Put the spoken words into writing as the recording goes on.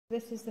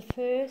This is the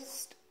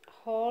first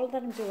haul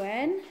that I'm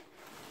doing,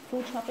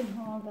 food shopping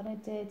haul that I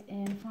did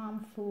in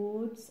Farm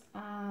Foods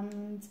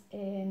and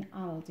in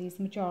Aldi,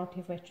 the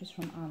majority of which was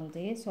from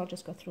Aldi, so I'll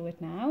just go through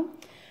it now.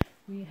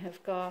 We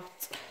have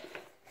got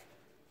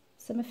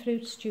summer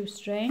fruits juice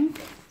drink,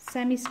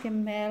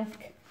 semi-skim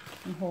milk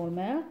and whole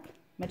milk.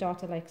 My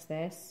daughter likes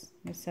this,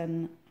 my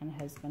son and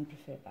husband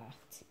prefer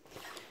that.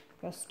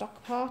 Got a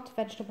stock pot,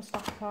 vegetable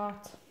stock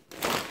pot,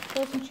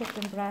 frozen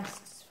chicken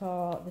breasts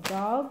for the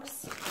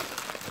dogs,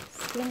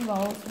 spring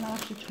rolls. I've not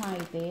actually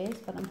tried these,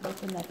 but I'm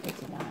hoping they're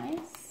pretty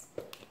nice.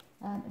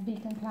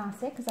 Vegan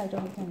classic, because I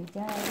don't eat any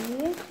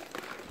dairy.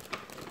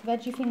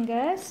 Veggie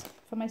fingers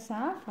for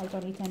myself, I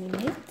don't eat any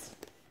meat.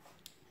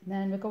 And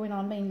then we're going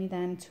on mainly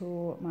then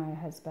to my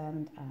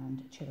husband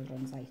and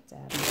children's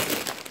items.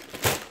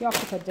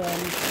 Yorkshire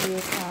puddings,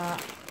 these are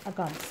a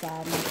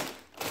godsend,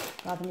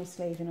 rather than me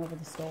slaving over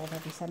the stove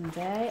every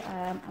Sunday,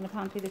 and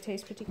apparently they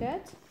taste pretty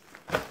good.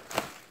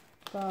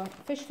 Got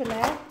fish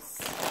fillets,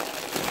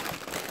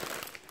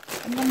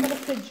 a number of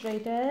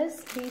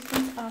refrigerators. These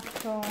ones are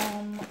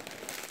from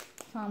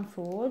Farm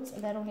Foods,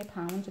 they're only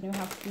 £1 and you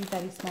have 3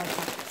 very small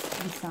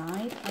packs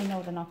inside. I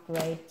know they're not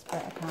great,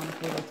 but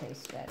apparently they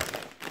taste good.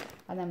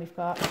 And then we've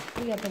got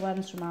 3 other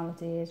ones from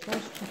Aldi's,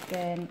 roast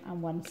chicken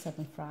and 1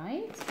 southern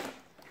fried.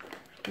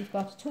 We've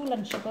got 2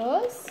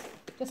 Lunchables,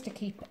 just to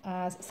keep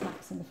as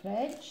snacks in the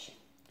fridge.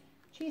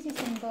 Cheesy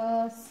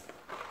singles,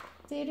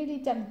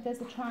 Dairy Dunkers,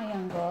 the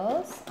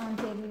triangles, and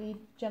Dairy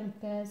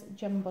Dunkers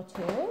jumbo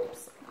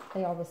tubes.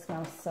 They always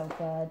smell so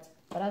good,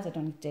 but as I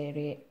don't eat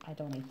dairy, I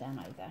don't eat them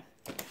either.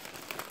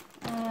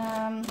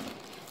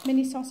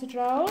 Mini sausage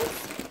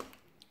rolls,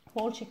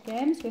 whole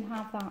chickens. We'll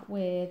have that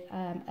with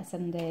a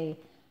Sunday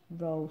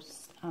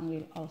roast, and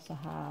we'll also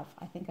have,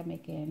 I think I'm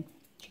making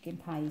chicken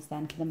pies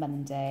then for the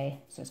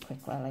Monday, so it's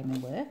quick while I'm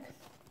in work.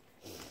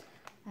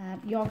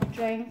 Yogurt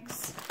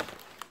drinks,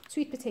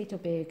 sweet potato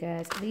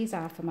burgers. These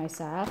are for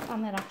myself,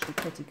 and they're actually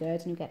pretty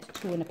good, and you get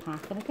 2 in a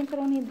pack, and I think they're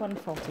only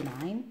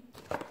 £1.49.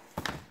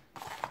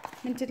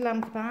 Minted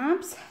lamb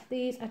kebabs.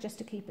 These are just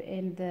to keep it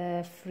in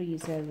the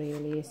freezer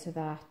really, so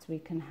that we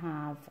can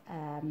have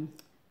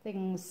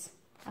things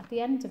at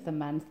the end of the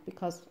month,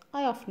 because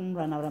I often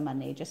run out of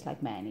money, just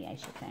like many, I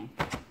should think.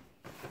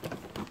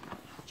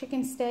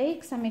 Chicken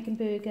steaks. I'm making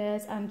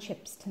burgers and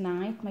chips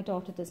tonight. My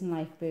daughter doesn't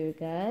like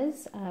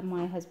burgers.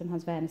 My husband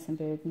has venison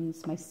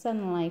burgers. My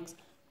son likes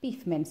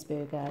beef mince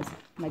burgers.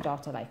 My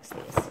daughter likes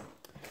these.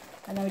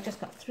 And then we just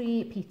got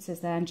 3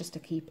 pizzas then, just to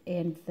keep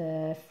in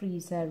the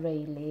freezer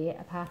really,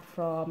 apart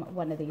from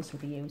one of these will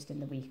be used in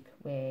the week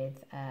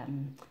with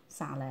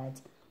salad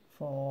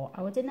for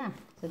our dinner.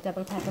 So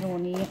double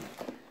pepperoni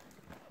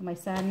for my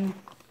son,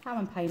 ham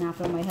and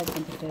pineapple, my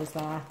husband prefers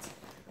that.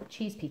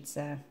 Cheese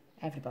pizza,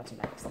 everybody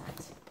likes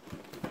that.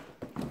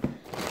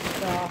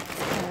 Got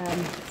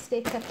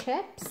steak cut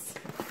chips,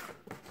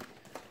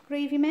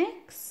 gravy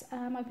mix.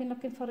 I've been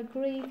looking for a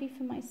gravy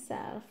for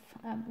myself.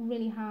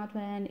 Really hard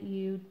when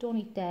you don't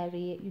eat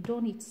dairy, you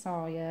don't eat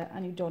soya,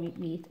 and you don't eat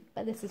meat,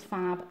 but this is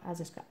fab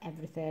as it's got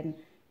everything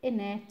in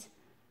it.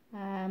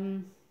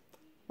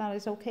 That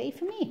is okay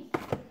for me.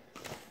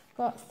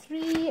 Got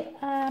 3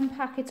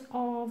 packets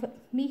of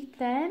meat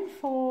then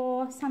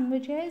for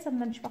sandwiches and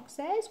lunch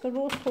boxes. Got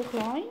roast pork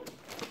loin,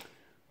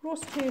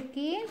 roast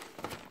turkey,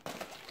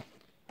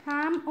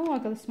 ham. Oh, I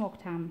got the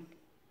smoked ham.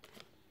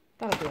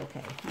 That'll be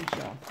okay, I'm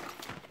sure.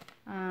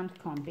 And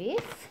corned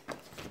beef.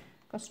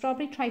 Got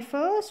strawberry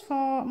trifles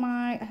for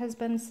my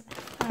husband's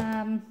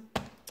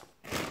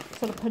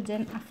sort of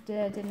pudding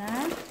after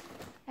dinner.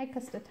 Egg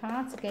custard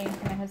tarts again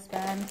for my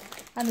husband.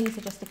 And these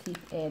are just to keep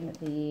in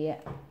the,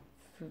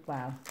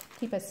 well,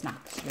 keep as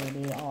snacks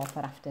really, or for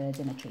after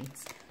dinner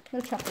treats.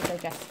 Milk chocolate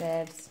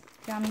digestives,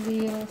 jam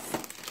wheels,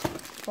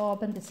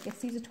 bourbon biscuits.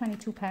 These are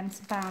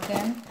 22p,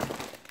 bargain.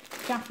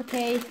 Jaffa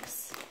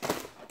cakes.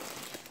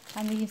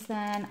 And these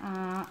then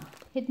are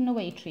hidden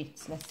away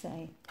treats, let's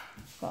say.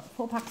 Got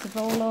 4 packs of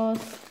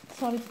Rolos.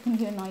 Sorry if you can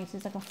hear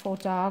noises, I've got 4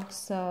 dogs,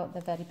 so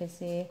they're very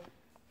busy.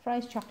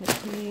 Fries, chocolate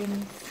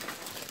creams,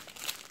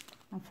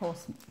 and 4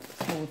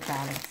 smooth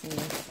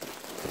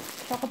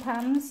galaxies. Chocolate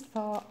pans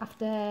for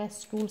after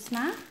school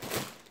snack.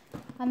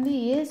 And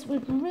these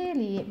we've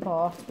really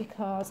bought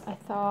because I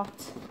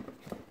thought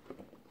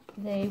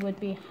they would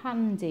be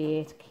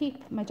handy to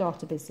keep my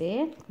daughter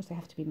busy, because they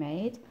have to be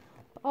made.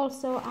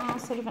 Also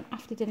as sort of an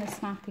after dinner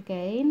snack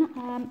again,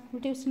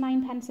 reduced to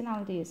 9p in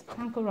Aldi's,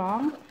 can't go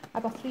wrong. I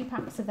bought 3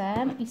 packs of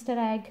them, Easter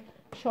egg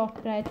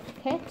shortbread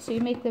kit, so you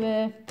make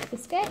the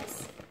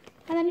biscuits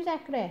and then you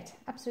decorate,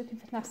 absolutely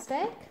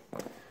fantastic.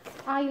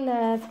 I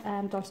love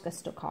Dolce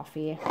Gusto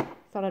coffee,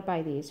 thought I'd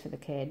buy these for the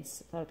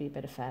kids, thought it'd be a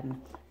bit of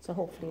fun, so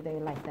hopefully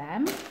they like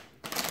them.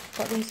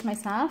 Got these for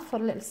myself for a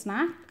little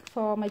snack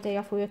for my day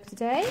off work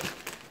today.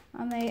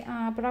 And they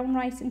are brown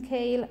rice and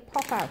kale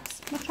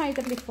pop-outs. I've not tried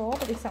them before,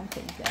 but they sound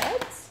pretty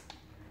good.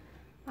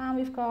 And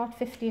we've got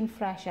 15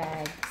 fresh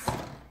eggs.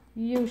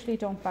 Usually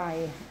don't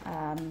buy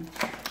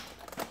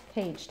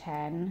caged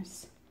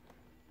hens.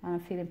 And I'm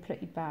feeling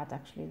pretty bad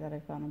actually that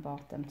I've gone and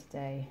bought them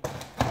today.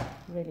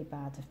 Really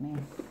bad of me.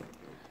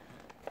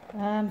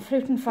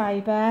 fruit and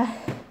fibre,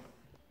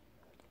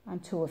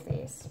 and 2 of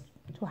these,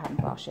 2 hand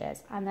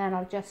washes. And then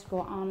I'll just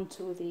go on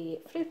to the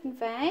fruit and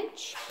veg.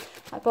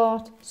 I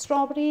bought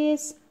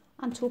strawberries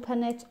and 2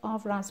 punnets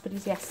of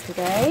raspberries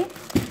yesterday.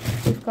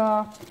 We've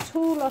got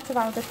 2 lots of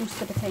Aldi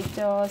booster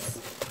potatoes,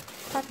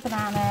 pack of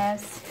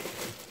bananas,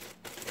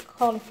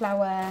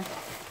 cauliflower,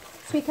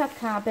 sweet herb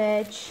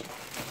cabbage,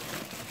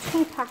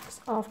 2 packs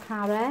of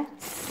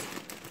carrots,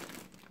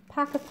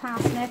 pack of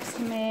parsnips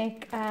to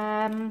make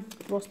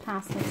roast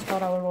parsnips for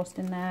our roast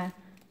in there,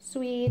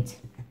 swede,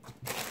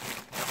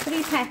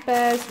 3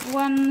 peppers,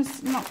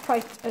 one's not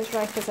quite as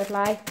ripe as I'd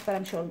like, but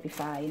I'm sure it'll be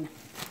fine,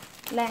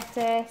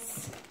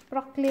 lettuce,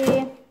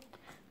 broccoli,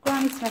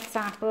 Granny Smith's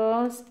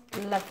apples,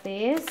 love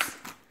these,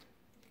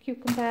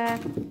 cucumber,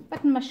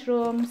 button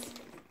mushrooms,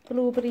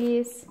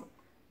 blueberries,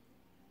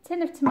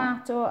 tin of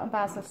tomato and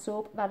basil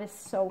soup. That is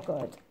so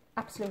good,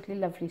 absolutely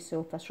lovely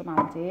soup. That's from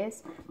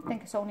Aldi's. I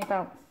think it's only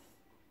about,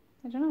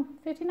 I don't know,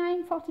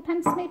 39-40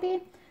 pence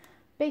maybe.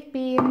 Baked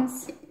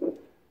beans,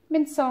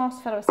 mint sauce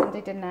for our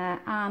Sunday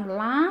dinner, and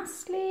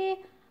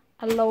lastly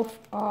a loaf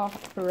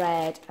of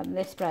bread, and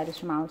this bread is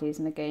from Aldi's,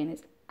 and again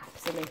it's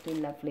absolutely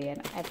lovely,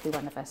 and every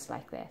one of us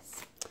like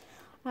this.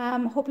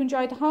 Hope you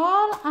enjoyed the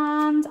haul,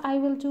 and I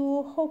will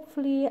do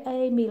hopefully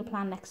a meal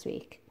plan next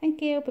week.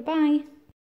 Thank you, bye bye.